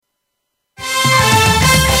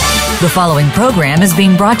The following program is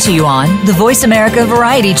being brought to you on the Voice America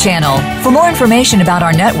Variety Channel. For more information about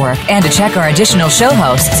our network and to check our additional show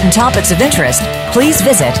hosts and topics of interest, please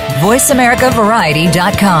visit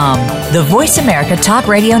voiceamericavariety.com. The Voice America Talk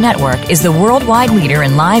Radio Network is the worldwide leader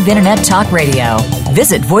in live Internet talk radio.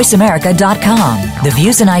 Visit voiceamerica.com. The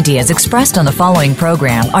views and ideas expressed on the following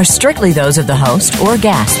program are strictly those of the host or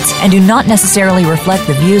guests and do not necessarily reflect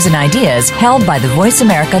the views and ideas held by the Voice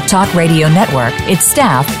America Talk Radio Network, its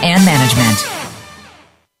staff, and management.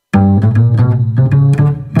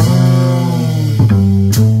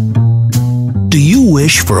 Do you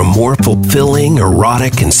wish for a more fulfilling,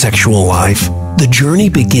 erotic, and sexual life? The journey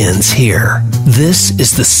begins here. This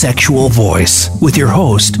is The Sexual Voice with your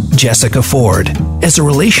host, Jessica Ford. As a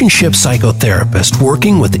relationship psychotherapist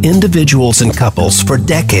working with individuals and couples for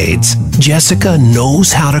decades, Jessica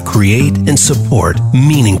knows how to create and support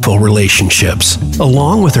meaningful relationships.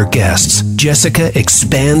 Along with her guests, Jessica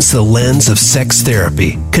expands the lens of sex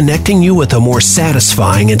therapy, connecting you with a more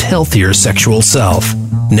satisfying and healthier sexual self.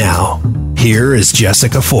 Now, here is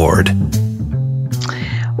Jessica Ford.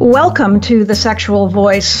 Welcome to The Sexual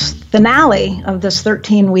Voice finale of this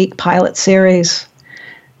 13-week pilot series.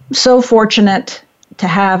 I'm so fortunate to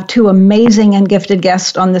have two amazing and gifted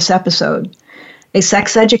guests on this episode, a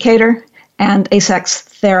sex educator and a sex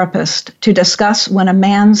therapist, to discuss when a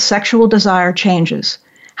man's sexual desire changes,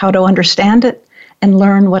 how to understand it, and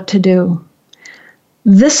learn what to do.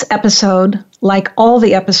 This episode, like all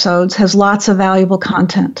the episodes, has lots of valuable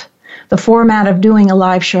content. The format of doing a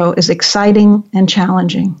live show is exciting and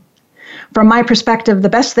challenging. From my perspective, the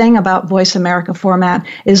best thing about Voice America format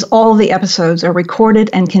is all the episodes are recorded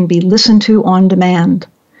and can be listened to on demand,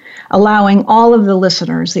 allowing all of the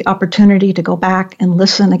listeners the opportunity to go back and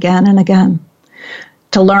listen again and again,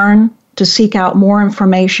 to learn, to seek out more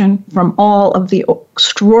information from all of the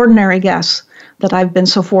extraordinary guests that I've been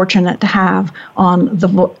so fortunate to have on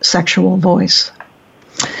the Sexual Voice.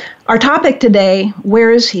 Our topic today,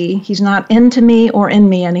 where is he? He's not into me or in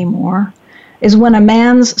me anymore, is when a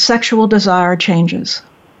man's sexual desire changes.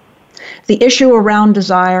 The issue around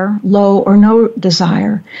desire, low or no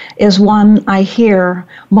desire, is one I hear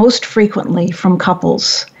most frequently from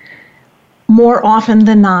couples. More often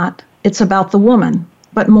than not, it's about the woman,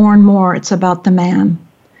 but more and more it's about the man.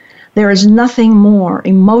 There is nothing more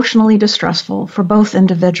emotionally distressful for both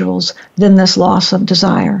individuals than this loss of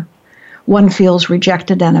desire. One feels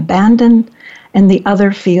rejected and abandoned, and the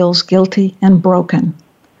other feels guilty and broken.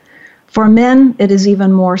 For men, it is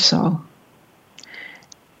even more so.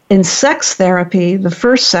 In sex therapy, the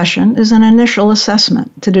first session is an initial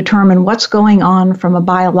assessment to determine what's going on from a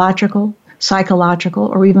biological, psychological,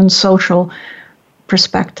 or even social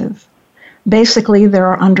perspective. Basically, there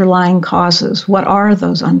are underlying causes. What are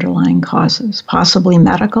those underlying causes? Possibly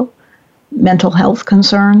medical, mental health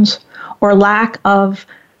concerns, or lack of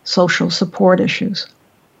social support issues.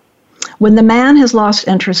 When the man has lost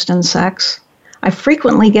interest in sex, I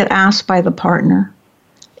frequently get asked by the partner,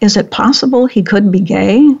 is it possible he could be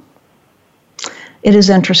gay? It is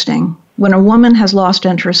interesting. When a woman has lost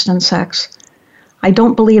interest in sex, I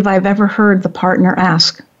don't believe I've ever heard the partner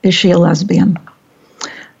ask, is she a lesbian?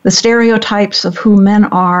 The stereotypes of who men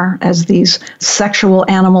are as these sexual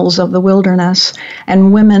animals of the wilderness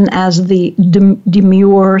and women as the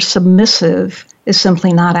demure, submissive is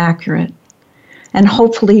simply not accurate. And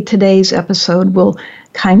hopefully today's episode will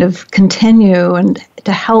kind of continue and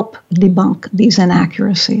to help debunk these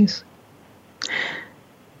inaccuracies.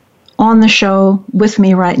 On the show with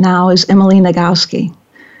me right now is Emily Nagoski.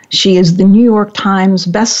 She is the New York Times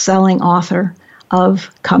best-selling author of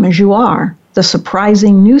Come As You Are, the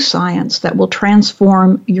surprising new science that will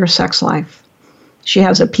transform your sex life. She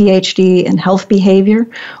has a PhD in health behavior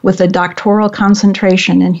with a doctoral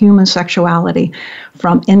concentration in human sexuality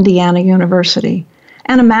from Indiana University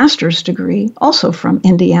and a master's degree also from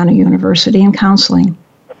Indiana University in counseling,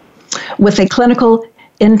 with a clinical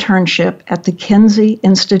internship at the Kinsey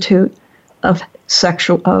Institute of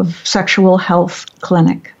Sexual Health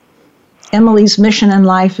Clinic. Emily's mission in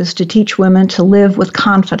life is to teach women to live with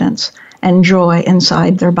confidence and joy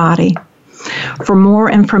inside their body. For more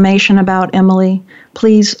information about Emily,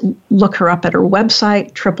 please look her up at her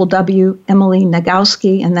website,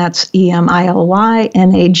 www.emilynagowski, and that's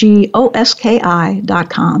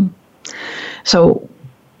EMILYNAGOSKI.com. So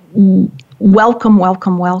welcome,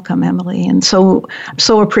 Emily. And so I'm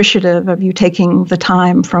so appreciative of you taking the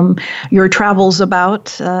time from your travels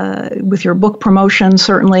about with your book promotion,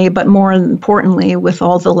 certainly, but more importantly, with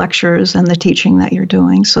all the lectures and the teaching that you're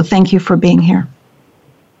doing. So thank you for being here.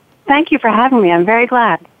 Thank you for having me. I'm very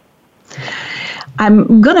glad.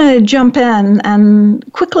 I'm going to jump in and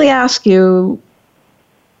quickly ask you,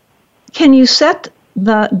 Can you set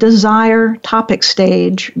the desire topic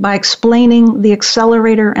stage by explaining the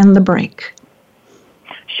accelerator and the brake?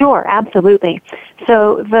 Sure, absolutely.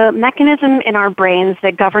 So the mechanism in our brains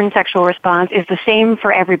that governs sexual response is the same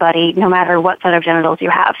for everybody, no matter what set of genitals you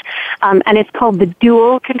have. And it's called the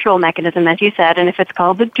dual control mechanism, as you said. And if it's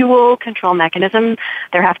called the dual control mechanism,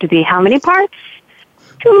 there have to be how many parts?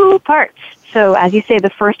 2 parts. So as you say, the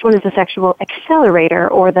first one is the sexual accelerator,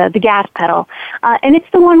 or the gas pedal. And it's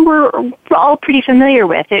the one we're all pretty familiar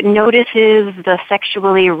with. It notices the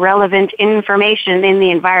sexually relevant information in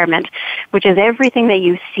the environment, which is everything that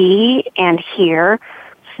you see and hear,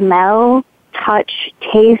 smell, touch,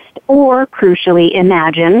 taste, or, crucially,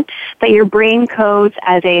 imagine, that your brain codes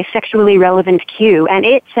as a sexually relevant cue, and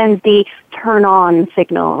it sends the turn-on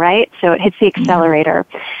signal, right? So it hits the accelerator.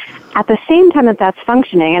 At the same time that that's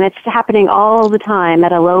functioning, and it's happening all the time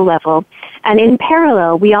at a low level, and in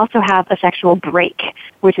parallel, we also have a sexual brake,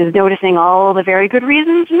 which is noticing all the very good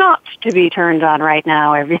reasons not to be turned on right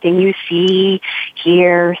now. Everything you see,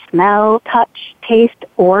 hear, smell, touch, taste,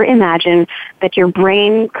 or imagine that your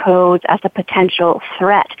brain codes as a potential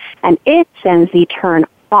threat, and it sends the turn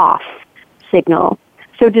off signal.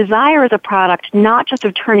 So desire is a product not just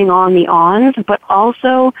of turning on the ons, but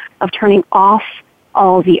also of turning off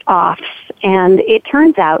all the offs. And it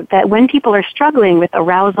turns out that when people are struggling with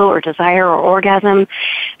arousal or desire or orgasm,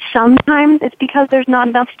 sometimes it's because there's not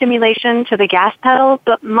enough stimulation to the gas pedal,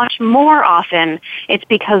 but much more often it's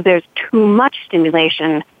because there's too much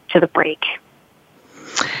stimulation to the brake.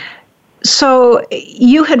 So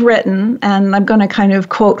you had written, and I'm going to kind of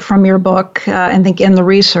quote from your book, I think in the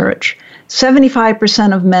research,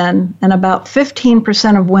 75% of men and about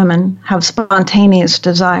 15% of women have spontaneous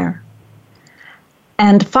desire.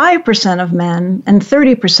 And 5% of men and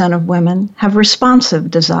 30% of women have responsive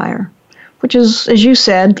desire, which is, as you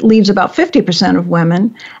said, leaves about 50% of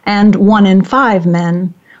women and 1 in 5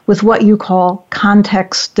 men with what you call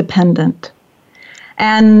context dependent.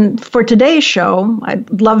 And for today's show,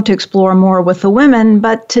 I'd love to explore more with the women,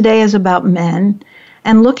 but today is about men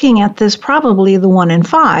and looking at this probably the 1 in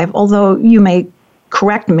 5, although you may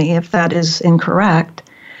correct me if that is incorrect.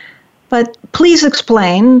 But please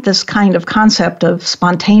explain this kind of concept of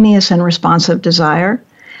spontaneous and responsive desire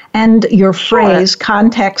and your phrase,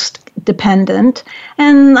 context dependent.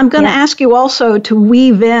 And I'm going to ask you also to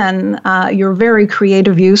weave in your very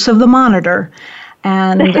creative use of the monitor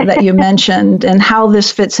and that you mentioned, and how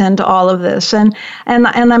this fits into all of this. And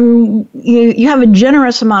you have a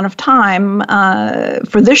generous amount of time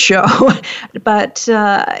for this show, but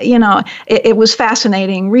it was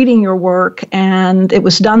fascinating reading your work, and it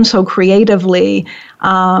was done so creatively,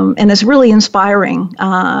 and it's really inspiring.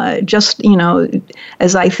 As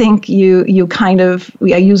I think you kind of,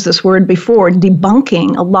 I used this word before,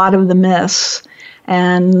 debunking a lot of the myths.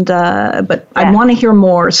 And but I want to hear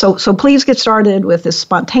more. So please get started with this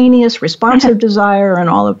spontaneous, responsive desire and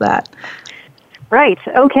all of that. Right.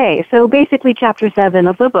 Okay. So basically, chapter 7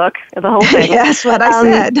 of the book, the whole thing. Yes, what I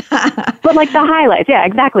said. But like the highlights. Yeah,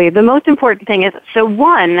 exactly. The most important thing is, so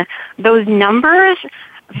one, those numbers.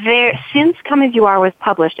 Since Come As You Are was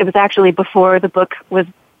published, it was actually before the book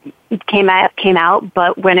came out,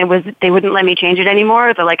 but when they wouldn't let me change it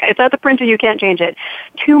anymore. They're like, it's at the printer, you can't change it.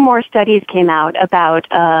 2 more studies came out about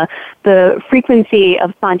the frequency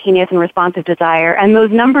of spontaneous and responsive desire, and those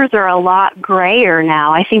numbers are a lot grayer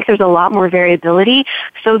now. I think there's a lot more variability,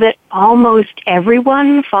 so that almost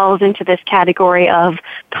everyone falls into this category of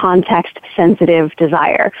context-sensitive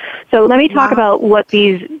desire. So let me talk about what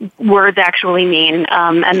these words actually mean,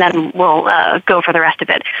 and then we'll go for the rest of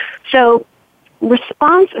it. So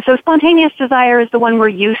spontaneous desire is the one we're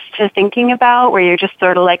used to thinking about, where you're just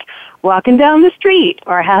sort of like walking down the street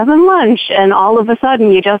or having lunch, and all of a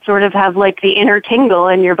sudden you just sort of have like the inner tingle,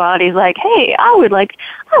 and your body's like, hey, I would like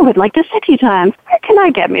the sexy times. Where can I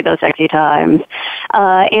get me those sexy times?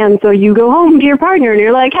 And so you go home to your partner and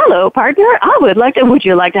you're like, hello, partner, would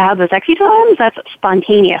you like to have the sexy times? That's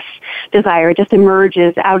spontaneous desire. It just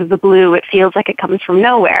emerges out of the blue. It feels like it comes from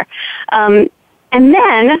nowhere. And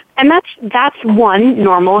that's one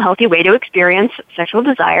normal, healthy way to experience sexual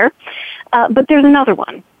desire. But there's another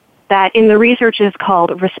one that in the research is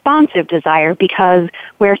called responsive desire, because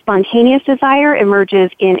where spontaneous desire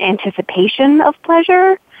emerges in anticipation of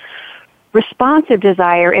pleasure, responsive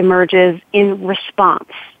desire emerges in response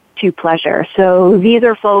to pleasure. So these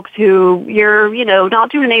are folks who you're,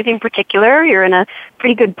 not doing anything particular. You're in a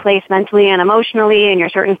pretty good place mentally and emotionally, and your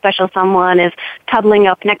certain special someone is cuddling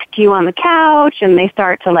up next to you on the couch, and they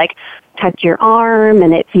start to touch your arm,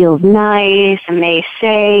 and it feels nice, and they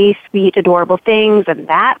say sweet, adorable things, and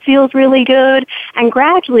that feels really good. And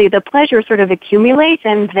gradually the pleasure sort of accumulates,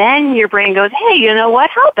 and then your brain goes, hey, you know what?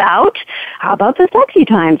 How about the sexy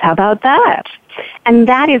times? How about that? And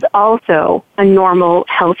that is also a normal,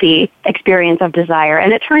 healthy experience of desire.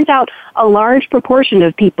 And it turns out a large proportion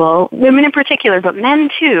of people, women in particular, but men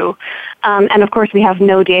too, and of course we have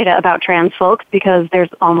no data about trans folks because there's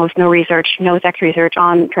almost no research, no sex research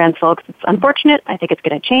on trans folks. It's unfortunate. I think it's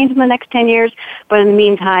going to change in the next 10 years. But in the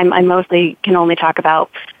meantime, I mostly can only talk about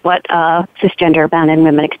what cisgender men and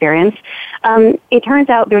women experience. It turns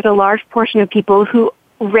out there's a large portion of people who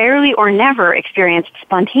rarely or never experience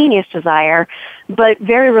spontaneous desire, but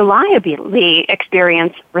very reliably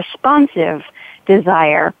experience responsive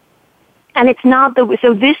desire. And it's not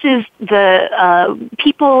so this is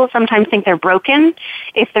people sometimes think they're broken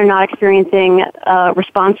if they're not experiencing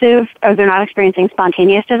responsive, or they're not experiencing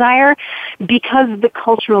spontaneous desire, because the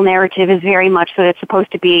cultural narrative is very much that it's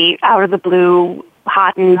supposed to be out of the blue,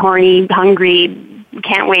 hot and horny, hungry,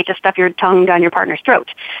 can't wait to stuff your tongue down your partner's throat.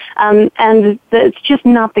 And it's just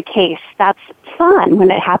not the case. That's fun when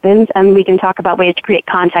it happens, and we can talk about ways to create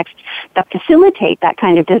context that facilitate that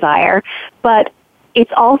kind of desire. But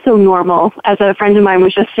it's also normal, as a friend of mine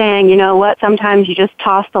was just saying, you know what, sometimes you just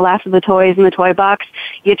toss the last of the toys in the toy box,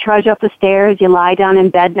 you trudge up the stairs, you lie down in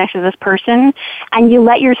bed next to this person, and you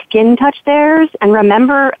let your skin touch theirs and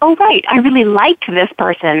remember, oh right, I really like this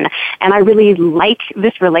person, and I really like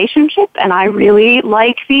this relationship, and I really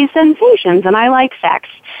like these sensations, and I like sex.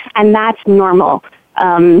 And that's normal.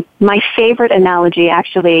 My favorite analogy,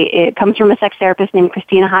 actually, it comes from a sex therapist named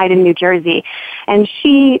Christina Hyde in New Jersey, and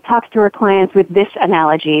she talks to her clients with this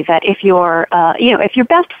analogy: that if your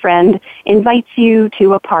best friend invites you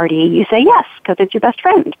to a party, you say yes because it's your best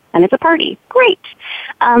friend and it's a party. Great.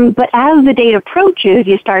 But as the date approaches,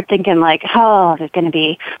 you start thinking there's going to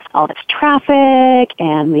be all this traffic,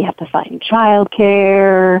 and we have to find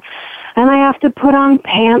childcare, and I have to put on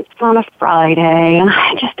pants on a Friday, and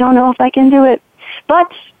I just don't know if I can do it.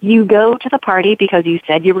 But you go to the party because you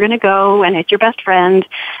said you were going to go, and it's your best friend.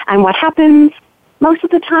 And what happens? Most of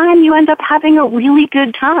the time, you end up having a really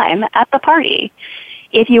good time at the party.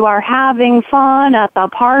 If you are having fun at the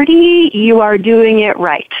party, you are doing it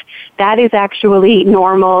right. That is actually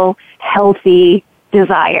normal, healthy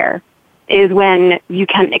desire, is when you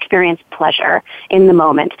can experience pleasure in the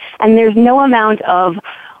moment. And there's no amount of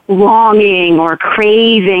longing or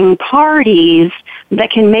craving parties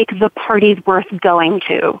that can make the parties worth going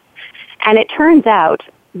to. And it turns out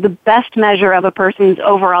the best measure of a person's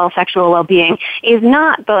overall sexual well-being is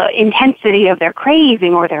not the intensity of their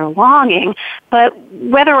craving or their longing, but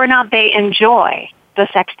whether or not they enjoy the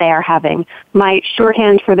sex they are having. My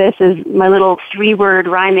shorthand for this is my little 3-word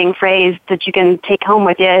rhyming phrase that you can take home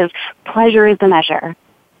with you is, pleasure is the measure.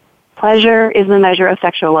 Pleasure is the measure of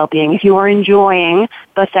sexual well-being. If you are enjoying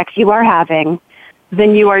the sex you are having,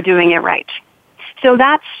 then you are doing it right. So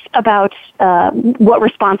that's about what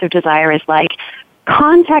responsive desire is like.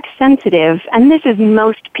 Context sensitive, and this is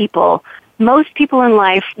most people. Most people in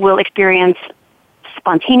life will experience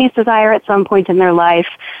spontaneous desire at some point in their life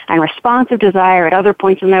and responsive desire at other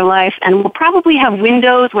points in their life, and will probably have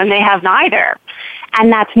windows when they have neither. And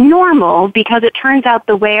that's normal because it turns out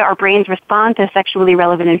the way our brains respond to sexually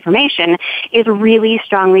relevant information is really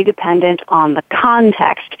strongly dependent on the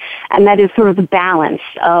context. And that is sort of the balance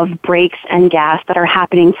of brakes and gas that are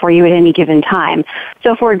happening for you at any given time.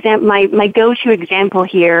 So for example, my go-to example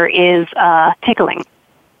here is tickling.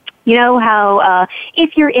 You know how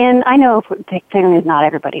if you're in, I know tickling is not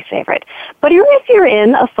everybody's favorite, but if you're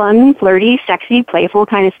in a fun, flirty, sexy, playful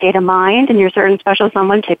kind of state of mind and your certain special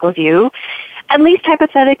someone tickles you, at least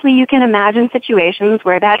hypothetically you can imagine situations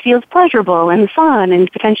where that feels pleasurable and fun and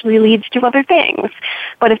potentially leads to other things.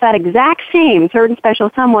 But if that exact same certain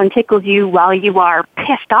special someone tickles you while you are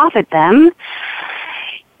pissed off at them,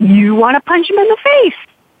 you want to punch them in the face.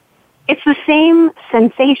 It's the same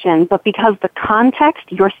sensation, but because the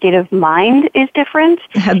context, your state of mind is different,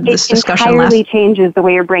 it entirely changes the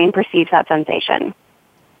way your brain perceives that sensation.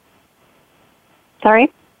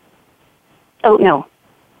 Sorry? Oh, no.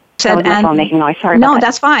 That was my phone making noise. Sorry about that. No,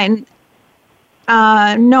 that's fine.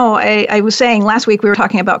 No, I was saying last week we were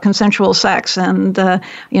talking about consensual sex, and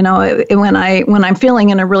when I'm feeling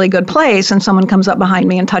in a really good place and someone comes up behind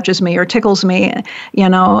me and touches me or tickles me,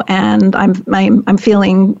 and I'm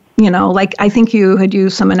feeling like I think you had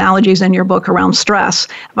used some analogies in your book around stress.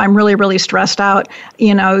 If I'm really, really stressed out,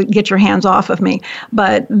 get your hands off of me.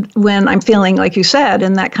 But when I'm feeling, like you said,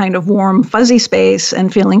 in that kind of warm, fuzzy space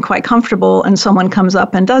and feeling quite comfortable, and someone comes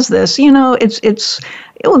up and does this,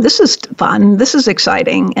 this is fun, this is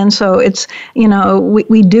exciting. And so it's,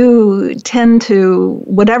 we do tend to,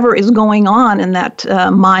 whatever is going on in that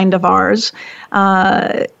mind of ours,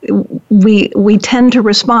 we tend to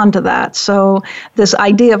respond to that. So this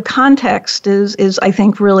idea of context is I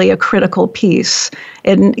think really a critical piece.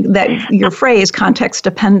 And that your phrase, context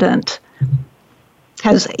dependent,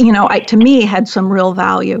 has, to me, had some real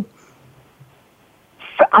value.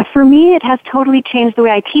 For me, it has totally changed the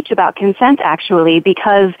way I teach about consent, actually,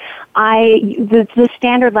 because the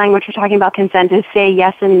standard language for talking about consent is say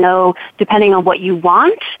yes and no depending on what you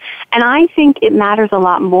want. And I think it matters a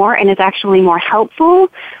lot more, and it's actually more helpful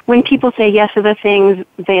when people say yes to the things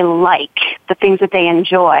they like, the things that they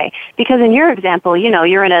enjoy. Because in your example,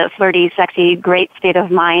 you're in a flirty, sexy, great state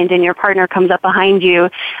of mind, and your partner comes up behind you.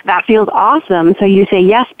 That feels awesome. So you say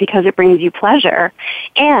yes because it brings you pleasure.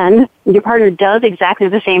 And your partner does exactly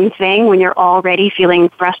the same thing when you're already feeling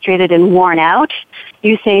frustrated and worn out.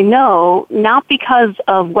 You say no, not because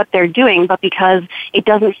of what they're doing, but because it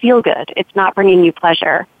doesn't feel good. It's not bringing you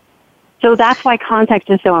pleasure. So that's why context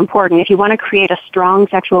is so important. If you want to create a strong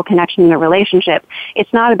sexual connection in a relationship,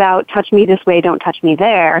 it's not about touch me this way, don't touch me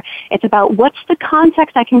there. It's about what's the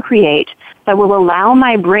context I can create that will allow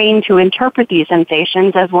my brain to interpret these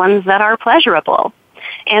sensations as ones that are pleasurable.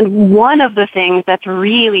 And one of the things that's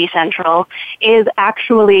really central is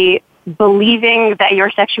actually believing that your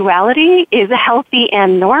sexuality is healthy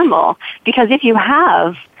and normal. Because if you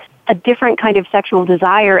have a different kind of sexual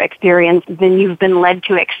desire experience than you've been led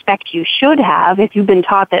to expect you should have, if you've been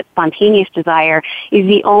taught that spontaneous desire is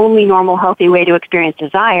the only normal, healthy way to experience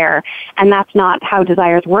desire, and that's not how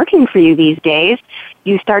desire is working for you these days,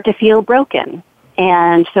 you start to feel broken.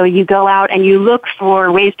 And so you go out and you look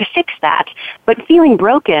for ways to fix that. But feeling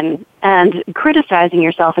broken and criticizing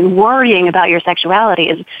yourself and worrying about your sexuality,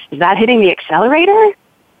 is that hitting the accelerator?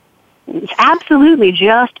 It's absolutely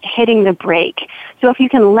just hitting the brake. So if you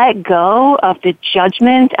can let go of the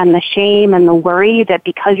judgment and the shame and the worry that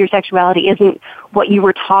because your sexuality isn't what you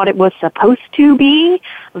were taught it was supposed to be,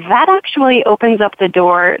 that actually opens up the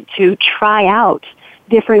door to try out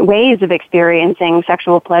different ways of experiencing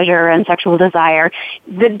sexual pleasure and sexual desire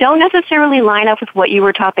that don't necessarily line up with what you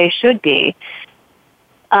were taught they should be.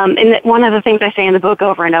 And one of the things I say in the book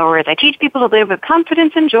over and over is I teach people to live with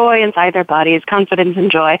confidence and joy inside their bodies, confidence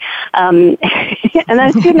and joy. And then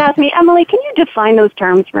a student asked me, Emily, can you define those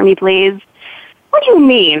terms for me, please? What do you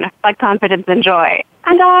mean by confidence and joy?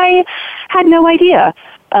 And I had no idea.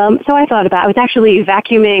 So I thought I was actually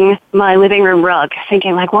vacuuming my living room rug,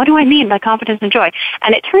 thinking, what do I mean by confidence and joy?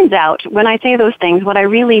 And it turns out, when I say those things, what I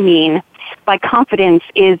really mean by confidence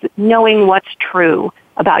is knowing what's true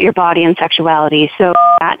about your body and sexuality. So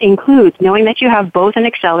that includes knowing that you have both an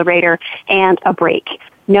accelerator and a brake,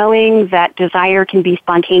 knowing that desire can be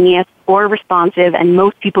spontaneous or responsive, and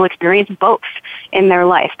most people experience both in their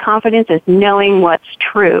life. Confidence is knowing what's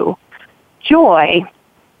true. Joy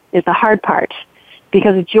is the hard part,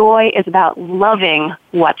 because joy is about loving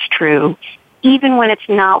what's true, even when it's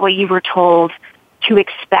not what you were told to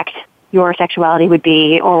expect your sexuality would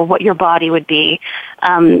be or what your body would be.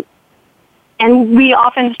 And we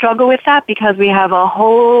often struggle with that because we have a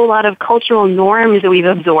whole lot of cultural norms that we've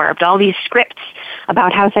absorbed, all these scripts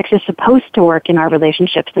about how sex is supposed to work in our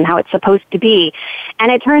relationships and how it's supposed to be.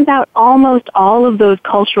 And it turns out almost all of those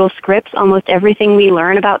cultural scripts, almost everything we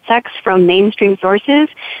learn about sex from mainstream sources,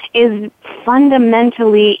 is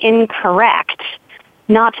fundamentally incorrect.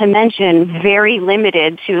 Not to mention very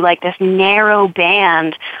limited to this narrow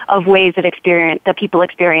band of ways that people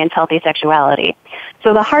experience healthy sexuality.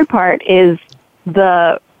 So the hard part is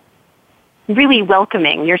the really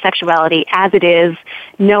welcoming your sexuality as it is,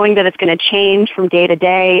 knowing that it's going to change from day to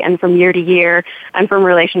day and from year to year and from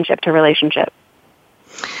relationship to relationship.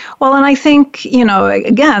 Well, and I think,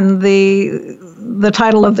 again, the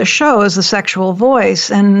title of the show is The Sexual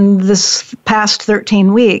Voice, and this past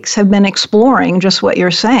 13 weeks have been exploring just what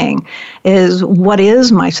you're saying, is what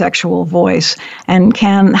is my sexual voice, and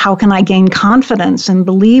how can I gain confidence in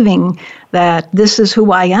believing that this is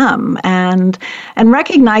who I am, and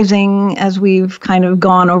recognizing, as we've kind of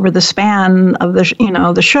gone over the span of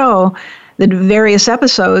the show, the various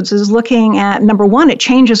episodes, is looking at, number one, it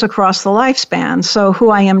changes across the lifespan. So who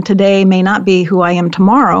I am today may not be who I am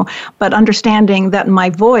tomorrow, but understanding that my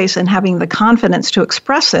voice and having the confidence to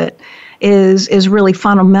express it is really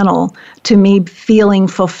fundamental to me feeling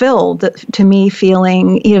fulfilled, to me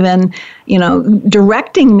feeling even,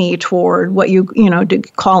 directing me toward what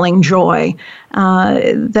calling joy.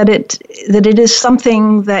 That it is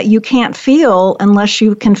something that you can't feel unless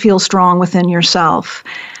you can feel strong within yourself.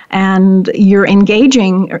 And you're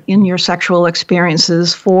engaging in your sexual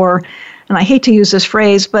experiences for, and I hate to use this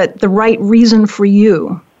phrase, but the right reason for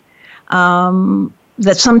you.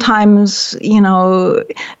 That sometimes,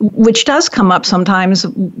 which does come up sometimes,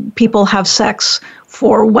 people have sex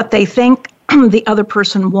for what they think the other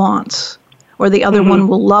person wants, or the other one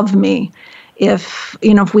will love me if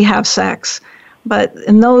we have sex.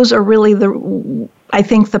 And those are really I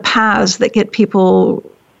think the paths that get people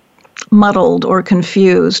muddled or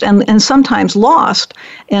confused and sometimes lost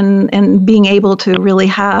in being able to really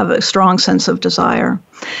have a strong sense of desire.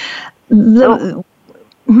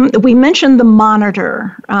 We mentioned the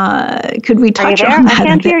monitor. Could we touch on that? I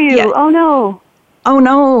can't hear you. Yeah. Oh, no. Oh,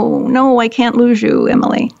 no, I can't lose you,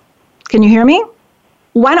 Emily. Can you hear me?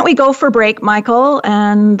 Why don't we go for break, Michael,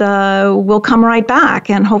 and we'll come right back,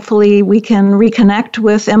 and hopefully we can reconnect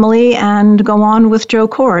with Emily and go on with Joe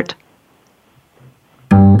Kort.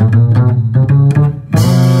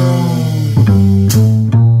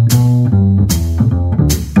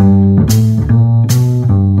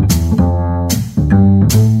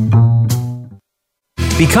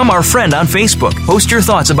 Become our friend on Facebook. Post your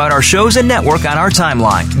thoughts about our shows and network on our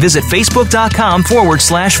timeline. Visit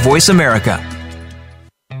facebook.com/Voice America.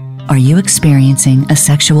 Are you experiencing a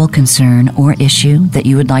sexual concern or issue that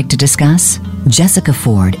you would like to discuss? Jessica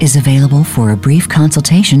Ford is available for a brief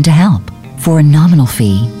consultation to help. For a nominal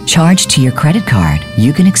fee charged to your credit card,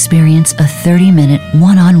 you can experience a 30-minute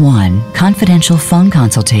one-on-one confidential phone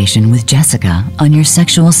consultation with Jessica on your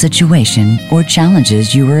sexual situation or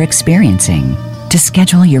challenges you are experiencing. To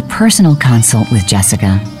schedule your personal consult with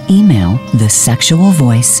Jessica, email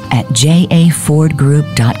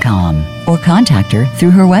thesexualvoice@jafordgroup.com or contact her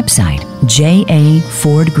through her website,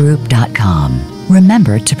 jafordgroup.com.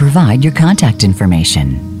 Remember to provide your contact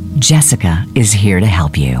information. Jessica is here to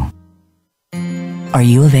help you. Are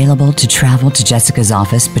you available to travel to Jessica's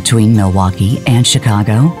office between Milwaukee and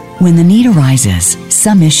Chicago? When the need arises,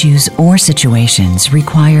 some issues or situations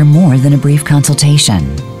require more than a brief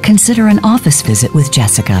consultation. Consider an office visit with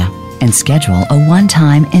Jessica and schedule a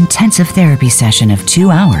one-time intensive therapy session of 2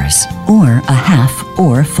 hours or a half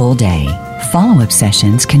or full day. Follow-up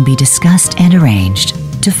sessions can be discussed and arranged.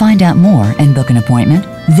 To find out more and book an appointment,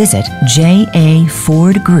 visit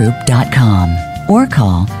jafordgroup.com or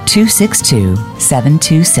call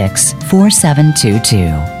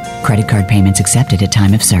 262-726-4722. Credit card payments accepted at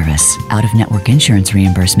time of service. Out-of-network insurance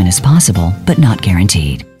reimbursement is possible, but not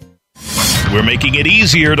guaranteed. We're making it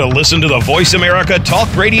easier to listen to the Voice America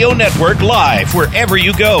Talk Radio Network live wherever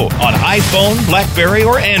you go on iPhone, BlackBerry,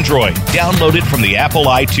 or Android. Download it from the Apple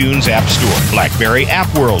iTunes App Store, BlackBerry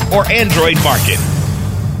App World, or Android Market.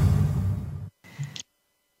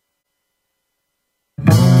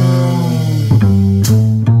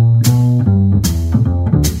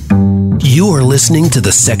 You are listening to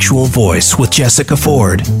The Sexual Voice with Jessica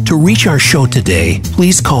Ford. To reach our show today,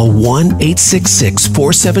 please call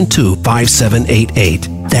 1-866-472-5788.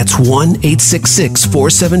 That's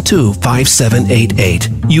 1-866-472-5788.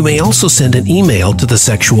 You may also send an email to The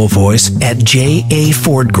Sexual Voice at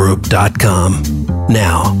jafordgroup.com.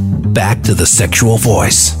 Now, back to The Sexual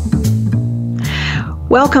Voice.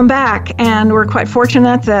 Welcome back, and we're quite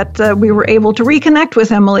fortunate that we were able to reconnect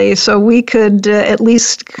with Emily so we could at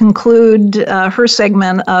least conclude her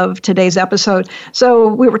segment of today's episode. So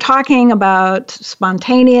we were talking about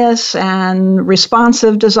spontaneous and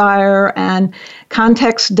responsive desire and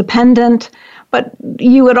context-dependent, but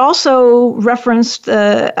you had also referenced,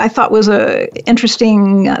 I thought was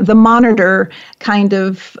interesting, the monitor kind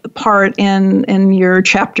of part in your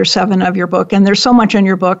chapter 7 of your book, and there's so much in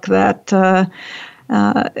your book that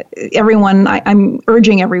I'm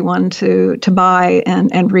urging everyone to buy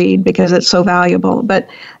and read because it's so valuable. But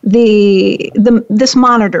this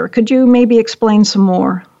monitor, could you maybe explain some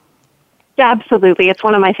more? Yeah, absolutely. It's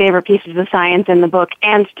one of my favorite pieces of science in the book,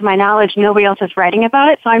 and to my knowledge, nobody else is writing about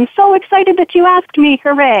it, so I'm so excited that you asked me.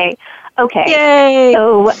 Hooray! Okay. Yay!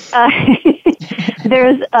 So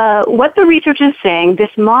there's what the research is saying.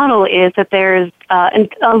 This model is that there's a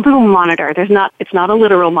little monitor. It's not a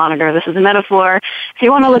literal monitor. This is a metaphor. If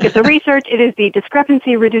you want to look at the research, it is the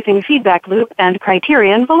discrepancy reducing feedback loop and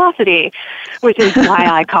criterion velocity, which is why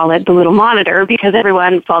I call it the little monitor, because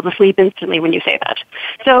everyone falls asleep instantly when you say that.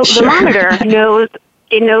 So the monitor knows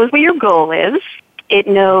what your goal is. it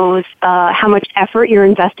knows how much effort you're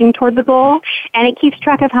investing toward the goal, and it keeps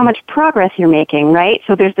track of how much progress you're making, right?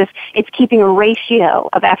 So it's keeping a ratio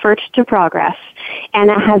of effort to progress, and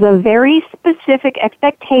it has a very specific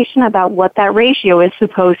expectation about what that ratio is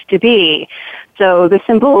supposed to be. So the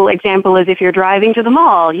simple example is if you're driving to the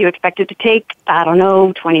mall, you expect it to take,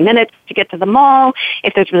 20 minutes to get to the mall.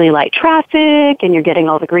 If there's really light traffic and you're getting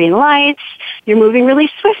all the green lights, you're moving really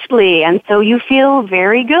swiftly, and so you feel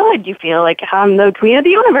very good. You feel like I'm the queen of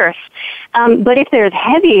the universe. But if there's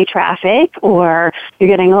heavy traffic or you're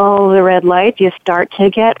getting all the red lights, you start to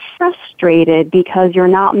get frustrated because you're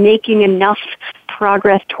not making enough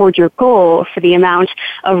progress towards your goal for the amount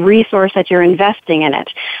of resource that you're investing in it.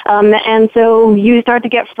 And so you start to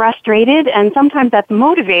get frustrated, and sometimes that's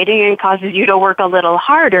motivating and causes you to work a little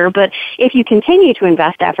harder. But if you continue to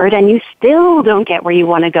invest effort and you still don't get where you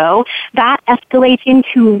want to go, that escalates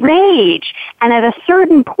into rage. And at a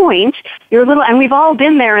certain point, you're and we've all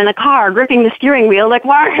been there in the car, gripping the steering wheel, like,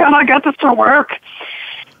 why can't I get this to work?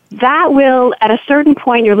 That will, at a certain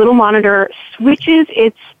point, your little monitor switches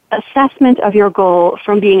its assessment of your goal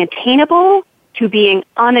from being attainable to being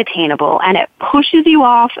unattainable, and it pushes you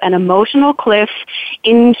off an emotional cliff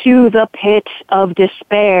into the pit of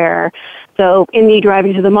despair. So in the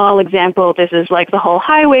driving to the mall example, this is like the whole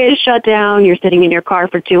highway is shut down, you're sitting in your car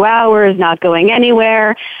for 2 hours, not going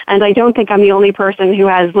anywhere, and I don't think I'm the only person who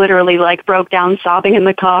has literally broke down sobbing in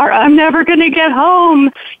the car. I'm never going to get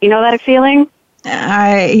home. You know that feeling?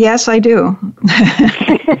 Yes, I do.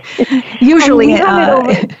 Usually,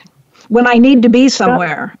 when I need to be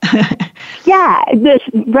somewhere. Yeah,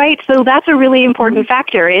 right. So that's a really important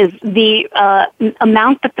factor, is the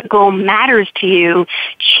amount that the goal matters to you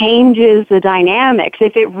changes the dynamics.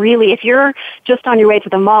 If you're just on your way to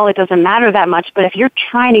the mall, it doesn't matter that much. But if you're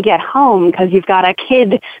trying to get home because you've got a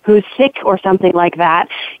kid who's sick or something like that,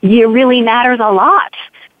 it really matters a lot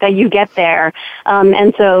that you get there.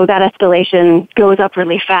 And so that escalation goes up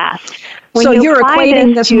really fast. So you're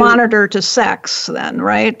equating this monitor to sex then,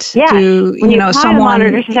 right? Yeah. When you apply the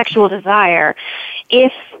monitor to sexual desire,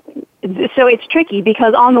 so it's tricky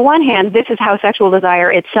because on the one hand, this is how sexual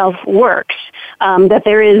desire itself works, that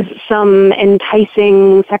there is some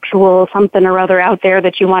enticing sexual something or other out there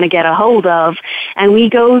that you want to get a hold of. And we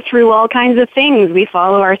go through all kinds of things. We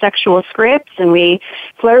follow our sexual scripts and we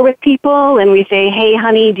flirt with people and we say, hey,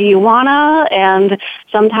 honey, do you wanna? And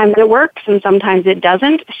sometimes it works and sometimes it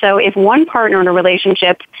doesn't. So if one partner in a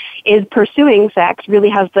relationship is pursuing sex, really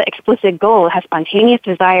has the explicit goal, has spontaneous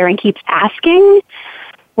desire and keeps asking,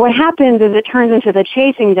 what happens is it turns into the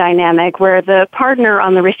chasing dynamic where the partner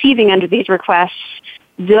on the receiving end of these requests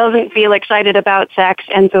doesn't feel excited about sex,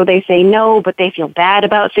 and so they say no, but they feel bad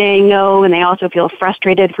about saying no, and they also feel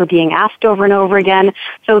frustrated for being asked over and over again.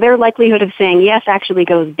 So their likelihood of saying yes actually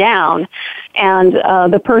goes down, and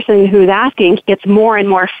the person who's asking gets more and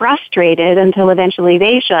more frustrated until eventually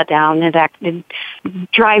they shut down, and it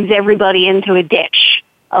drives everybody into a ditch,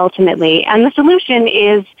 ultimately. And the solution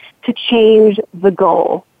is to change the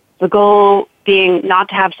goal. The goal being not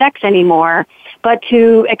to have sex anymore, but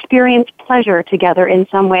to experience pleasure together in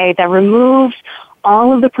some way that removes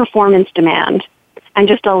all of the performance demand and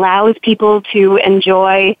just allows people to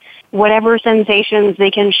enjoy whatever sensations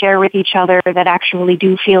they can share with each other that actually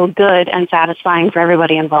do feel good and satisfying for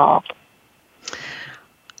everybody involved.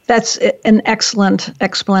 That's an excellent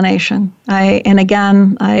explanation.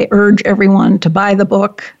 I urge everyone to buy the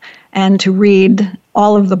book and to read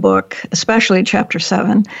all of the book, especially Chapter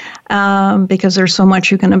 7, because there's so much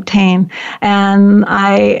you can obtain. And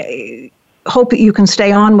I hope that you can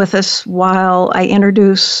stay on with us while I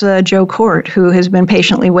introduce Joe Kort, who has been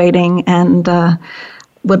patiently waiting and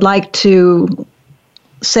would like to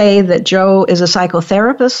say that Joe is a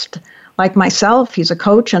psychotherapist. Like myself, he's a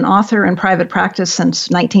coach and author in private practice since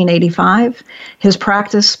 1985. His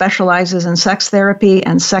practice specializes in sex therapy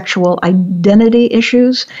and sexual identity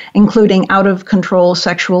issues, including out-of-control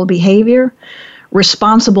sexual behavior,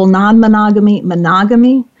 responsible non-monogamy,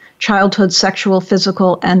 monogamy, childhood sexual,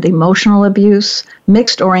 physical, and emotional abuse,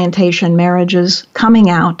 mixed orientation marriages,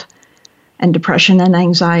 coming out, and depression and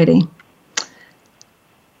anxiety.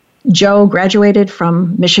 Joe graduated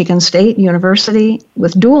from Michigan State University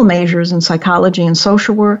with dual majors in psychology and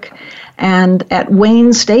social work, and at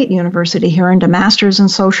Wayne State University he earned a master's in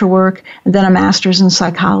social work and then a master's in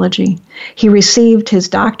psychology. He received his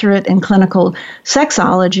doctorate in clinical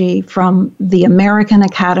sexology from the American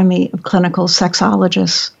Academy of Clinical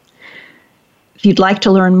Sexologists. If you'd like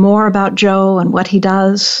to learn more about Joe and what he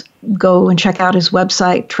does, go and check out his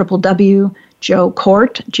website, www.joekort.com.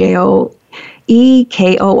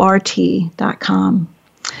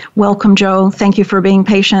 Welcome, Joe. Thank you for being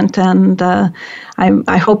patient, and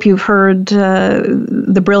I hope you've heard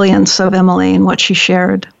the brilliance of Emily and what she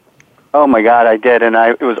shared. Oh, my God, I did, and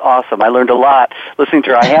it was awesome. I learned a lot listening to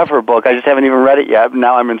her. I have her book. I just haven't even read it yet.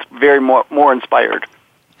 Now I'm very more inspired.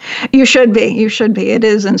 You should be. It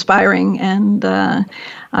is inspiring, and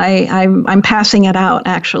I'm passing it out,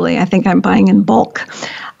 actually. I think I'm buying in bulk.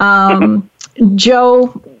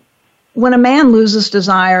 Joe, when a man loses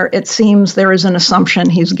desire, it seems there is an assumption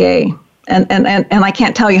he's gay. And I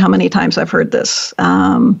can't tell you how many times I've heard this.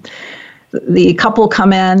 The couple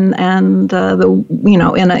come in, and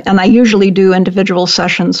and I usually do individual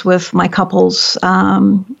sessions with my couples.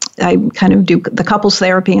 I kind of do the couples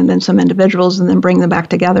therapy and then some individuals, and then bring them back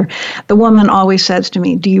together. The woman always says to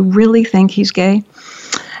me, "Do you really think he's gay?"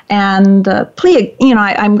 And please,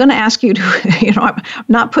 I'm going to ask you to, I'm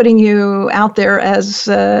not putting you out there as,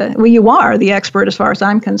 you are the expert as far as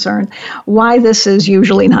I'm concerned, why this is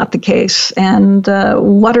usually not the case, and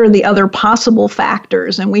what are the other possible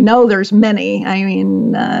factors? And we know there's many. I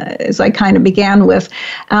mean, as I kind of began with,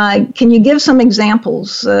 can you give some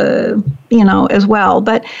examples, as well?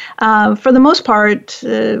 But for the most part,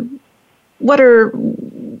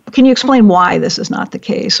 can you explain why this is not the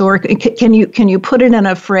case, or can you put it in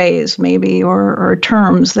a phrase maybe or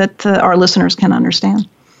terms that our listeners can understand?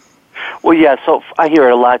 Well, yeah. So I hear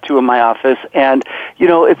it a lot too in my office, and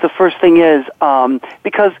it's the first thing is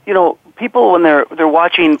because people when they're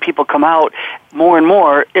watching people come out more and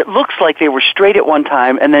more, it looks like they were straight at one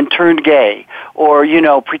time and then turned gay, or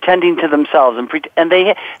pretending to themselves, and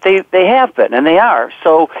they have been and they are.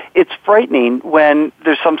 So it's frightening when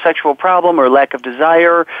there's some sexual problem or lack of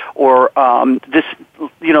desire or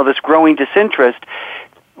this growing disinterest.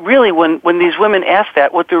 Really, when these women ask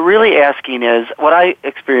that, what they're really asking is, what I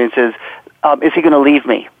experience is he going to leave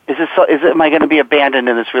me? Am I going to be abandoned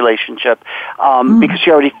in this relationship? Because she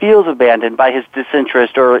already feels abandoned by his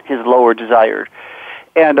disinterest or his lower desire.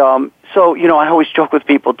 And so, I always joke with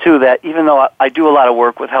people, too, that even though I do a lot of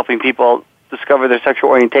work with helping people discover their sexual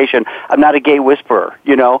orientation, I'm not a gay whisperer,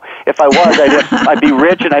 If I was, I'd be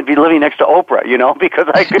rich and I'd be living next to Oprah, because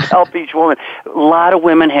I could help each woman. A lot of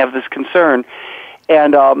women have this concern.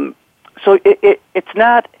 And so it's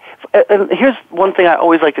not... And here's one thing I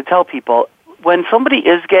always like to tell people. When somebody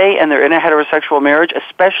is gay and they're in a heterosexual marriage,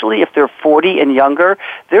 especially if they're 40 and younger,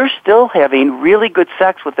 they're still having really good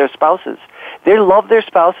sex with their spouses. They love their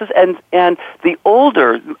spouses, and the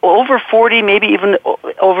over 40, maybe even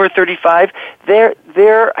over 35,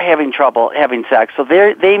 they're having trouble having sex. So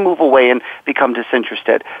they move away and become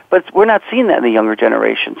disinterested. But we're not seeing that in the younger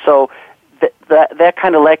generation. So that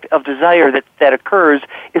kind of lack of desire that occurs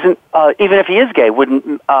isn't even if he is gay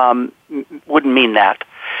wouldn't mean that.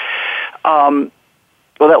 Well,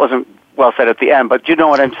 that wasn't well said at the end, but you know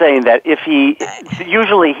what I'm saying, that if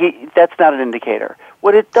that's not an indicator.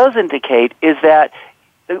 What it does indicate is that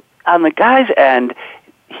on the guy's end,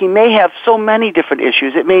 he may have so many different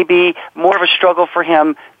issues. It may be more of a struggle for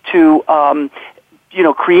him to,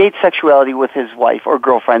 create sexuality with his wife or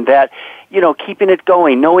girlfriend, that, keeping it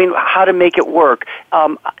going, knowing how to make it work. I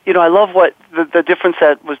love what the difference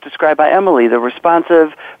that was described by Emily, the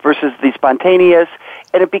responsive versus the spontaneous.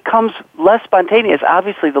 And it becomes less spontaneous,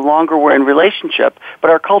 obviously, the longer we're in relationship,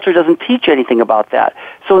 but our culture doesn't teach anything about that.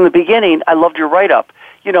 So in the beginning, I loved your write-up.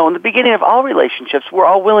 In the beginning of all relationships, we're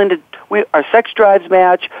all willing our sex drives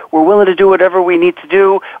match, we're willing to do whatever we need to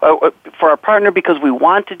do for our partner because we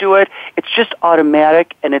want to do it. It's just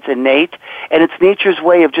automatic and it's innate, and it's nature's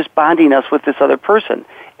way of just bonding us with this other person.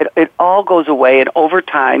 It all goes away, and over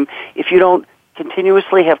time, if you don't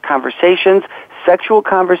continuously have conversations, sexual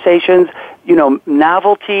conversations,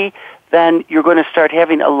 novelty, then you're going to start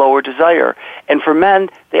having a lower desire. And for men,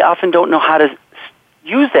 they often don't know how to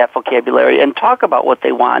use that vocabulary and talk about what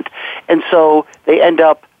they want. And so they end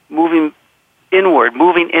up moving inward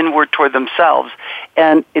toward themselves.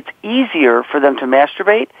 And it's easier for them to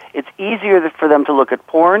masturbate. It's easier for them to look at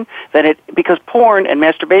porn because porn and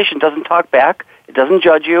masturbation doesn't talk back. It doesn't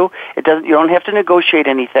judge you. You don't have to negotiate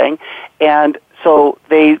anything. And so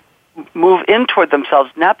they move in toward themselves,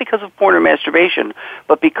 not because of porn or masturbation,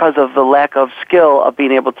 but because of the lack of skill of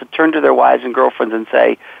being able to turn to their wives and girlfriends and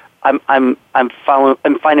say, I'm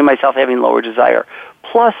finding myself having lower desire.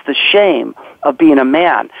 Plus the shame of being a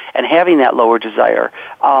man and having that lower desire.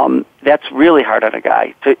 That's really hard on a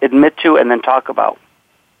guy to admit to and then talk about.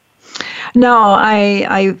 No,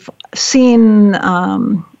 I've seen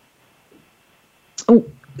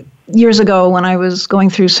years ago when I was going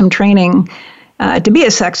through some training, to be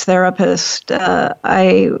a sex therapist,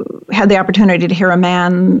 I had the opportunity to hear a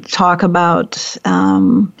man talk about,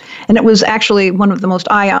 and it was actually one of the most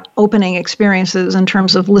eye-opening experiences in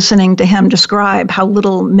terms of listening to him describe how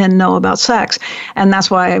little men know about sex. And that's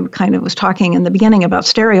why I kind of was talking in the beginning about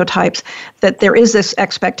stereotypes, that there is this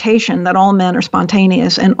expectation that all men are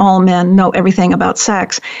spontaneous and all men know everything about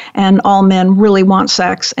sex, and all men really want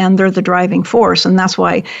sex and they're the driving force. And that's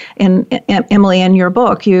why in Emily, in your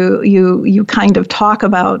book, you kind of talk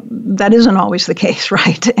about that isn't always the case,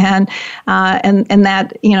 right? And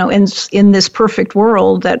that, in this perfect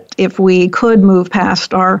world, that if we could move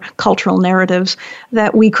past our cultural narratives,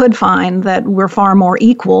 that we could find that we're far more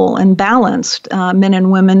equal and balanced, men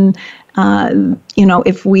and women,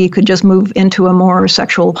 if we could just move into a more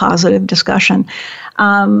sexual positive discussion.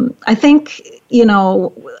 I think,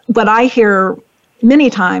 what I hear many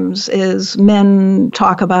times is men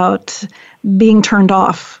talk about being turned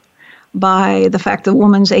off by the fact that a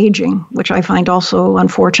woman's aging, which I find also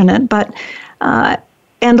unfortunate, but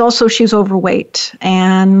and also she's overweight,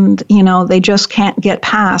 and they just can't get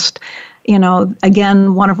past,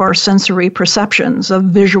 again, one of our sensory perceptions of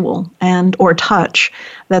visual and or touch,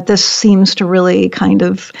 that this seems to really kind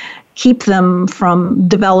of keep them from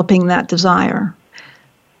developing that desire.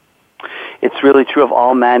 It's really true of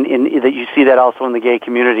all men, that you see that also in the gay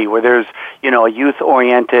community, where there's, a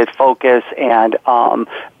youth-oriented focus and,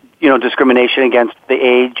 discrimination against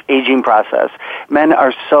the aging process. Men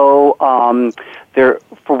are so,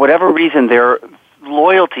 for whatever reason, their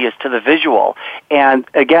loyalty is to the visual. And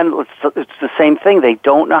again, it's the same thing. They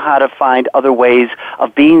don't know how to find other ways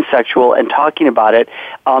of being sexual and talking about it.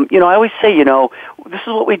 I always say, this is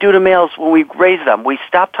what we do to males when we raise them. We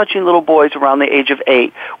stop touching little boys around the age of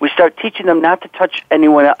 8. We start teaching them not to touch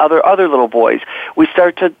other little boys. We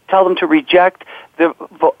start to tell them to reject their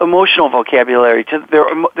emotional vocabulary, to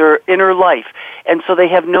their inner life. And so they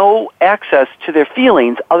have no access to their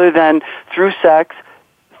feelings other than through sex,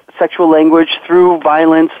 sexual language, through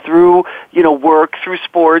violence, through work, through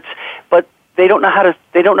sports, but they don't know how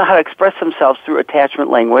to express themselves through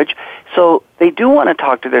attachment language. So they do want to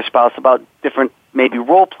talk to their spouse about different, maybe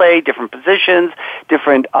role play, different positions,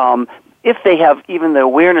 different if they have even the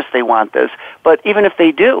awareness they want this. But even if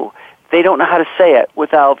they do, they don't know how to say it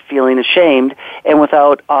without feeling ashamed and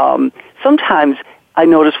without sometimes. I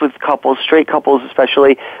notice with couples, straight couples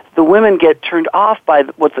especially, the women get turned off by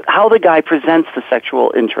how the guy presents the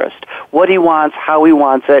sexual interest, what he wants, how he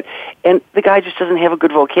wants it, and the guy just doesn't have a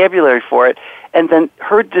good vocabulary for it. And then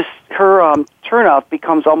her turn-off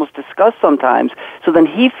becomes almost disgust sometimes. So then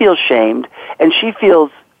he feels shamed, and she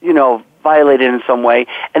feels, violated in some way,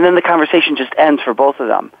 and then the conversation just ends for both of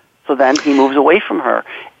them. So then he moves away from her.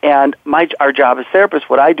 And our job as therapists,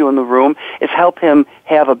 what I do in the room, is help him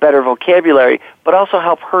have a better vocabulary, but also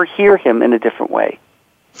help her hear him in a different way.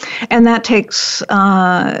 And that takes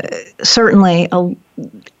certainly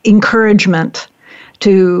encouragement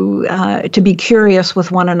to be curious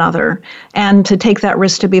with one another and to take that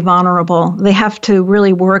risk to be vulnerable. They have to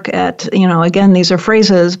really work at, again, these are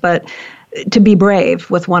phrases, but to be brave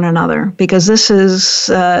with one another, because this is,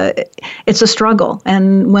 it's a struggle.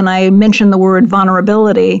 And when I mention the word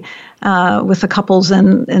vulnerability with the couples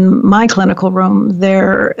in my clinical room,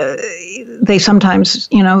 they sometimes,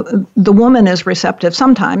 the woman is receptive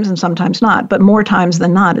sometimes and sometimes not, but more times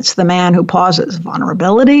than not, it's the man who pauses.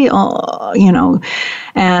 Vulnerability,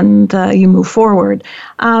 and you move forward.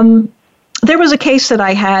 There was a case that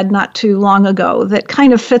I had not too long ago that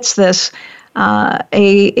kind of fits this.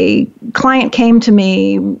 A client came to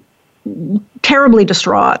me terribly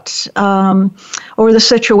distraught over the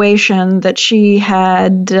situation that she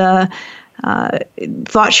had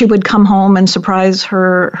thought she would come home and surprise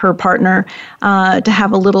her partner to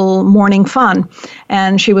have a little morning fun.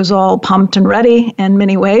 And she was all pumped and ready in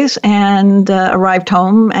many ways, and arrived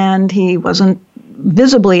home, and he wasn't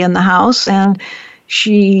visibly in the house, and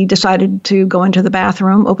she decided to go into the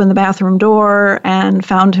bathroom, open the bathroom door, and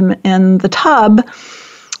found him in the tub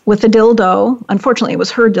with a dildo. Unfortunately, it was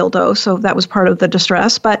her dildo, so that was part of the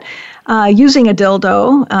distress, but using a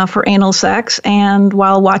dildo for anal sex and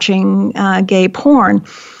while watching gay porn.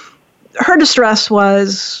 Her distress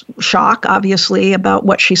was shock, obviously, about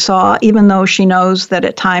what she saw, even though she knows that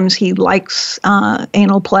at times he likes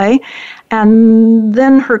anal play. And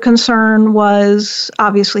then her concern was,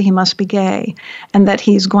 obviously, he must be gay, and that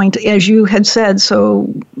he's going to, as you had said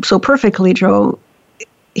so perfectly, Joe,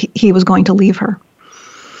 he was going to leave her.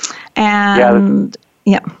 And,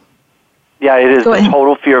 yeah, it is a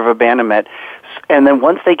total fear of abandonment. And then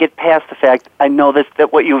once they get past the fact, I know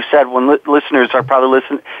that what you said, when listeners are probably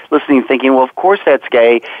listening thinking, well, of course that's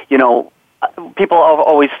gay, people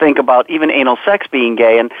always think about even anal sex being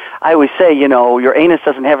gay, and I always say, your anus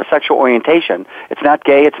doesn't have a sexual orientation. It's not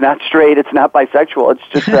gay, it's not straight, it's not bisexual. It's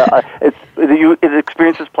just it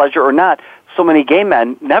experiences pleasure or not. So many gay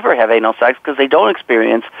men never have anal sex because they don't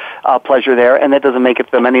experience pleasure there, and that doesn't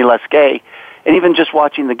make them any less gay. And even just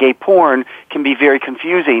watching the gay porn can be very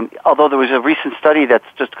confusing, although there was a recent study that's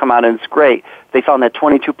just come out and it's great. They found that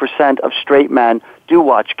 22% of straight men do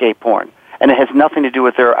watch gay porn, and it has nothing to do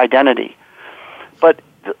with their identity. But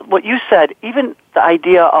what you said, even the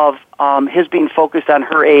idea of his being focused on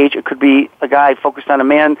her age, it could be a guy focused on a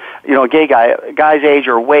man, a gay guy, a guy's age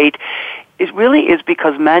or weight, it really is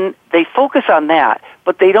because men, they focus on that,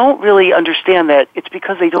 but they don't really understand that it's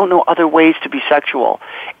because they don't know other ways to be sexual.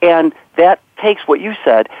 And that takes what you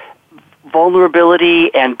said,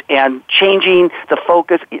 vulnerability and changing the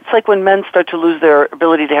focus. It's like when men start to lose their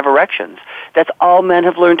ability to have erections. That's all men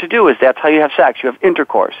have learned to do, is that's how you have sex. You have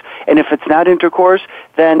intercourse. And if it's not intercourse,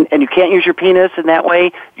 then, and you can't use your penis in that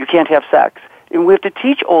way, you can't have sex. And we have to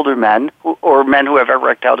teach older men, or men who have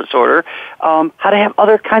erectile disorder, how to have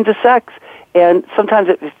other kinds of sex. And sometimes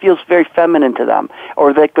it feels very feminine to them,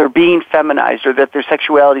 or that they're being feminized, or that their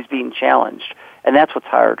sexuality is being challenged. And that's what's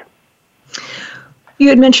hard. You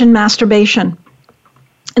had mentioned masturbation.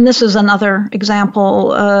 And this is another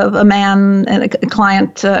example of a man and a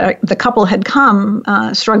client. The couple had come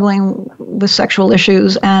struggling with sexual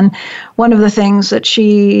issues. And one of the things that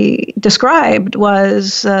she described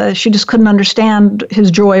was she just couldn't understand his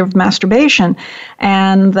joy of masturbation,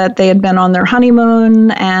 and that they had been on their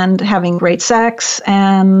honeymoon and having great sex.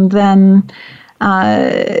 And then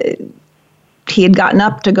he had gotten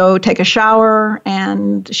up to go take a shower,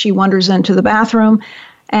 and she wanders into the bathroom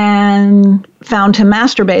and found him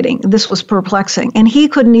masturbating. This was perplexing. And he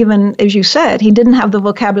couldn't even, as you said, he didn't have the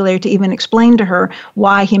vocabulary to even explain to her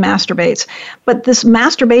why he masturbates. But this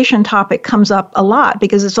masturbation topic comes up a lot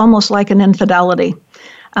because it's almost like an infidelity.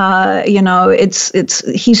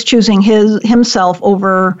 He's choosing himself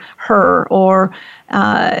over her, or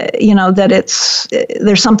that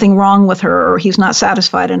there's something wrong with her, or he's not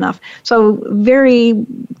satisfied enough. So very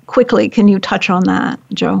quickly, can you touch on that,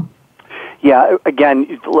 Joe? Yeah,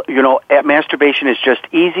 again, masturbation is just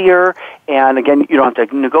easier, and again, you don't have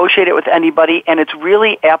to negotiate it with anybody, and it's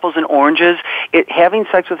really apples and oranges. Having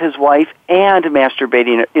sex with his wife and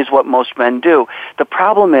masturbating is what most men do. The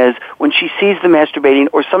problem is when she sees the masturbating,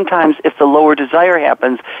 or sometimes if the lower desire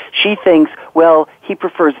happens, she thinks, well, he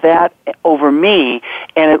prefers that over me,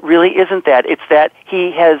 and it really isn't that. It's that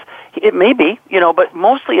it may be, but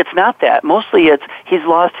mostly it's not that. Mostly it's he's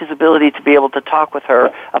lost his ability to be able to talk with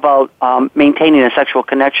her about maintaining a sexual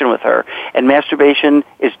connection with her. And masturbation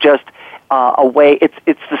is just a way, it's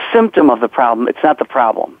the symptom of the problem. It's not the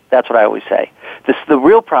problem. That's what I always say. The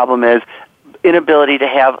real problem is inability to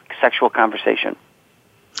have sexual conversation.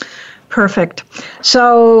 Perfect.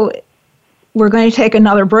 So we're going to take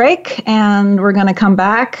another break, and we're going to come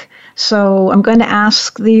back. So I'm going to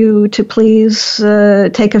ask you to please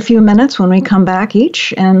take a few minutes when we come back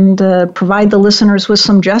each, and provide the listeners with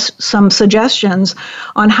some suggestions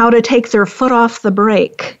on how to take their foot off the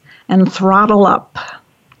brake and throttle up.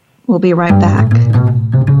 We'll be right back.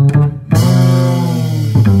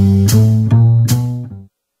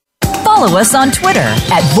 Follow us on Twitter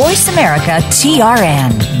at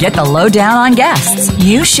VoiceAmericaTRN. Get the lowdown on guests,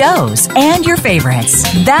 new shows, and your favorites.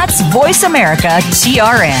 That's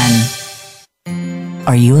VoiceAmericaTRN.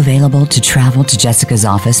 Are you available to travel to Jessica's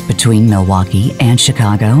office between Milwaukee and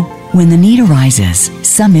Chicago? When the need arises,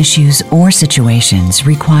 some issues or situations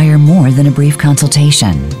require more than a brief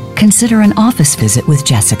consultation. Consider an office visit with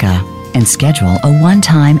Jessica and schedule a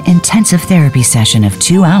one-time intensive therapy session of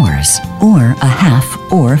 2 hours or a half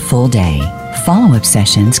or full day. Follow-up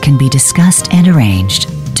sessions can be discussed and arranged.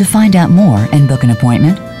 To find out more and book an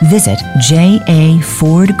appointment, visit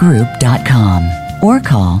jafordgroup.com or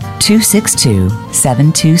call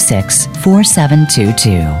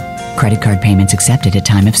 262-726-4722. Credit card payments accepted at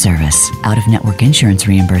time of service. Out-of-network insurance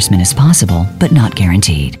reimbursement is possible, but not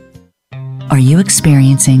guaranteed. Are you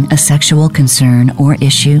experiencing a sexual concern or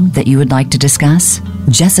issue that you would like to discuss?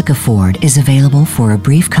 Jessica Ford is available for a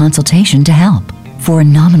brief consultation to help. For a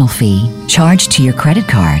nominal fee charged to your credit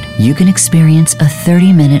card, you can experience a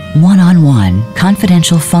 30-minute one-on-one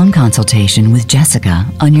confidential phone consultation with Jessica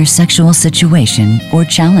on your sexual situation or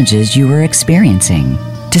challenges you are experiencing.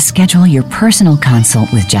 To schedule your personal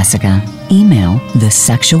consult with Jessica, email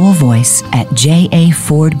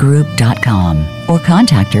thesexualvoice@jafordgroup.com or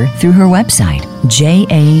contact her through her website,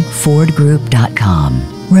 jafordgroup.com.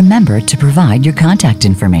 Remember to provide your contact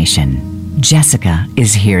information. Jessica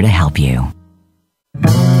is here to help you.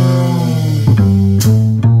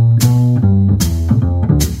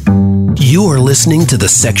 You are listening to The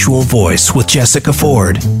Sexual Voice with Jessica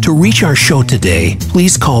Ford. To reach our show today,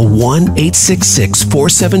 please call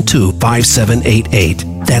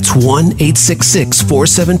 1-866-472-5788. That's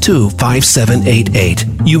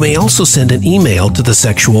 1-866-472-5788. You may also send an email to The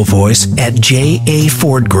Sexual Voice at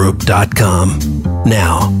jafordgroup.com.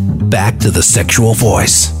 Now, back to The Sexual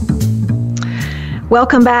Voice.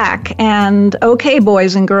 Welcome back. And okay,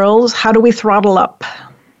 boys and girls, how do we throttle up?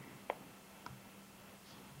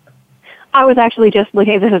 I was actually just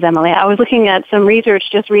looking, this is Emily, I was looking at some research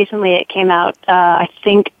just recently. It came out, I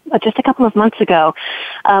think, just a couple of months ago.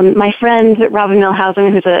 My friend, Robin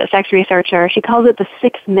Milhausen, who's a sex researcher, she calls it the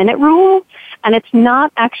 6-minute rule. And it's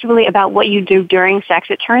not actually about what you do during sex.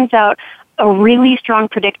 It turns out a really strong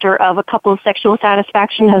predictor of a couple's sexual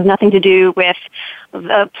satisfaction has nothing to do with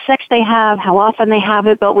the sex they have, how often they have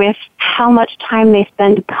it, but with how much time they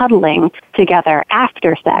spend cuddling together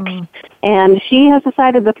after sex. And she has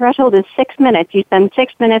decided the threshold is 6 minutes. You spend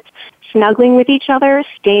 6 minutes snuggling with each other,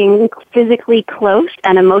 staying physically close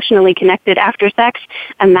and emotionally connected after sex,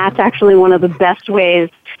 and that's actually one of the best ways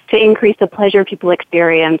to increase the pleasure people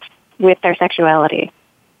experience with their sexuality.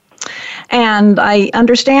 And I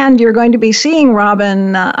understand you're going to be seeing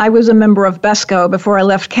Robin. I was a member of BESCO before I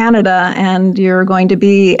left Canada, and you're going to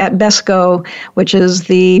be at BESCO, which is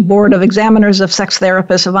the Board of Examiners of Sex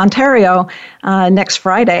Therapists of Ontario, next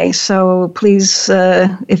Friday. So please,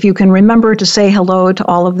 if you can remember to say hello to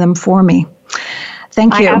all of them for me.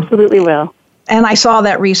 Thank you. I absolutely will. And I saw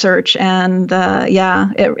that research, and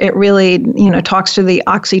it really talks to the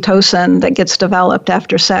oxytocin that gets developed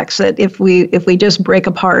after sex. That if we just break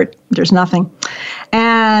apart, there's nothing.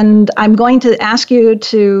 And I'm going to ask you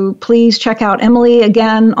to please check out Emily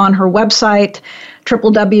again on her website,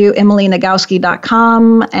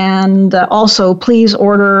 www.emilynagoski.com, and also please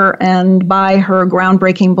order and buy her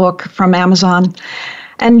groundbreaking book from Amazon.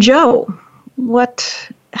 And Joe,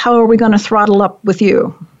 how are we going to throttle up with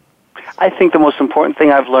you? I think the most important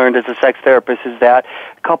thing I've learned as a sex therapist is that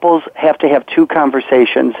couples have to have two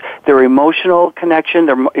conversations: their emotional connection,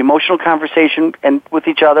 their emotional conversation and with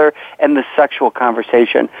each other, and the sexual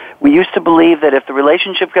conversation. We used to believe that if the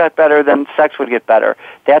relationship got better, then sex would get better.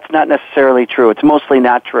 That's not necessarily true. It's mostly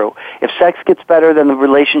not true. If sex gets better, then the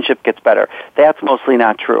relationship gets better. That's mostly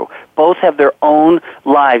not true. Both have their own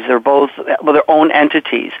lives. They're both their own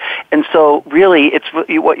entities. And so really, it's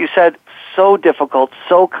what you said, so difficult,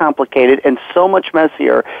 so complicated, and so much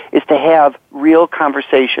messier, is to have real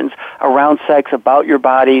conversations around sex, about your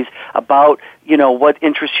bodies, about, what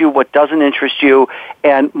interests you, what doesn't interest you.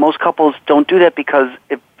 And most couples don't do that because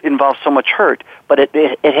it involves so much hurt. But it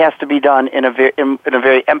has to be done in a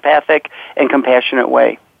very empathic and compassionate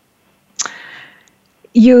way.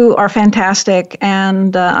 You are fantastic,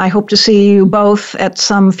 and I hope to see you both at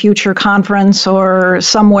some future conference or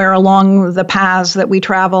somewhere along the paths that we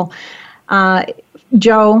travel.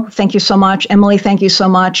 Joe, thank you so much. Emily, thank you so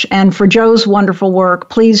much. And for Joe's wonderful work,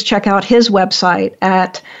 please check out his website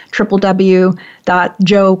at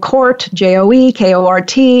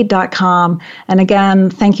www.joekort.com. And again,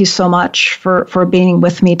 thank you so much for being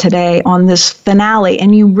with me today on this finale.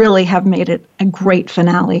 And you really have made it a great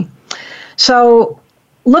finale. So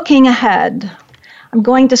looking ahead, I'm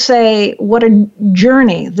going to say what a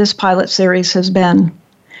journey this pilot series has been.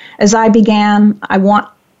 As I began, I want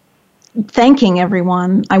to thank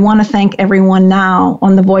everyone now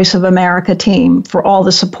on the Voice of America team for all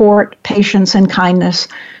the support, patience, and kindness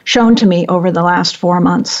shown to me over the last 4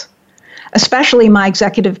 months, especially my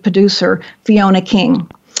executive producer, Fiona King.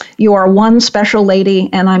 You are one special lady,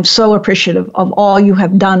 and I'm so appreciative of all you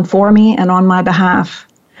have done for me and on my behalf.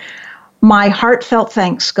 My heartfelt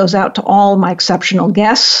thanks goes out to all my exceptional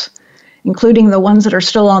guests, including the ones that are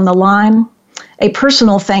still on the line. A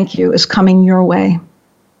personal thank you is coming your way.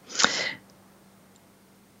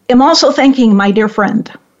 I'm also thanking my dear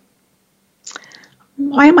friend,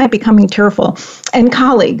 why am I becoming tearful, and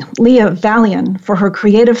colleague, Leah Valian, for her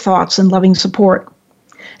creative thoughts and loving support.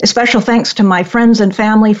 A special thanks to my friends and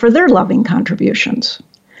family for their loving contributions.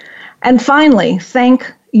 And finally,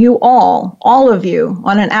 thank you all of you.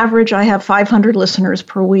 On an average, I have 500 listeners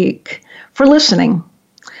per week for listening.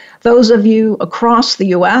 Those of you across the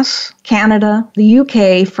U.S., Canada, the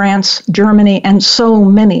UK, France, Germany, and so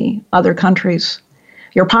many other countries.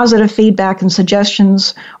 Your positive feedback and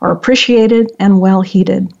suggestions are appreciated and well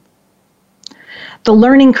heeded. The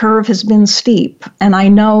learning curve has been steep, and I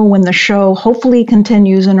know when the show hopefully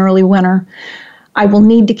continues in early winter, I will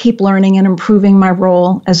need to keep learning and improving my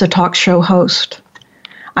role as a talk show host.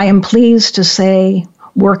 I am pleased to say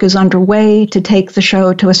work is underway to take the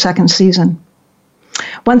show to a second season.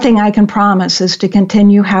 One thing I can promise is to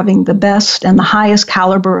continue having the best and the highest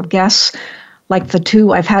caliber of guests, like the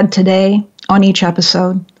two I've had today on each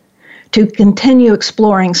episode, to continue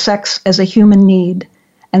exploring sex as a human need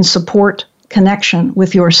and support connection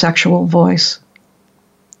with your sexual voice.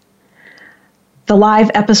 The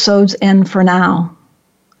live episodes end for now,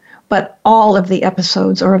 but all of the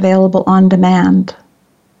episodes are available on demand.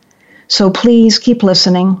 So please keep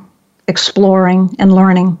listening, exploring, and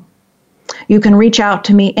learning. You can reach out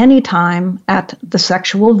to me anytime at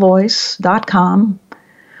thesexualvoice.com.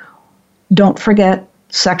 Don't forget,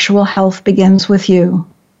 sexual health begins with you.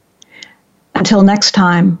 Until next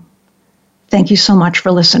time, thank you so much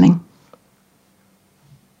for listening.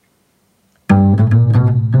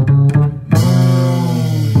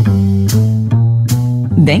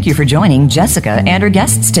 Thank you for joining Jessica and her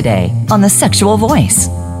guests today on The Sexual Voice.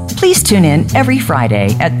 Please tune in every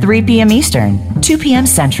Friday at 3 p.m. Eastern, 2 p.m.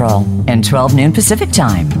 Central, and 12 noon Pacific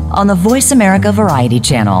Time on the Voice America Variety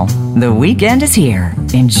Channel. The weekend is here.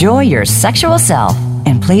 Enjoy your sexual self,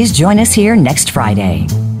 and please join us here next Friday.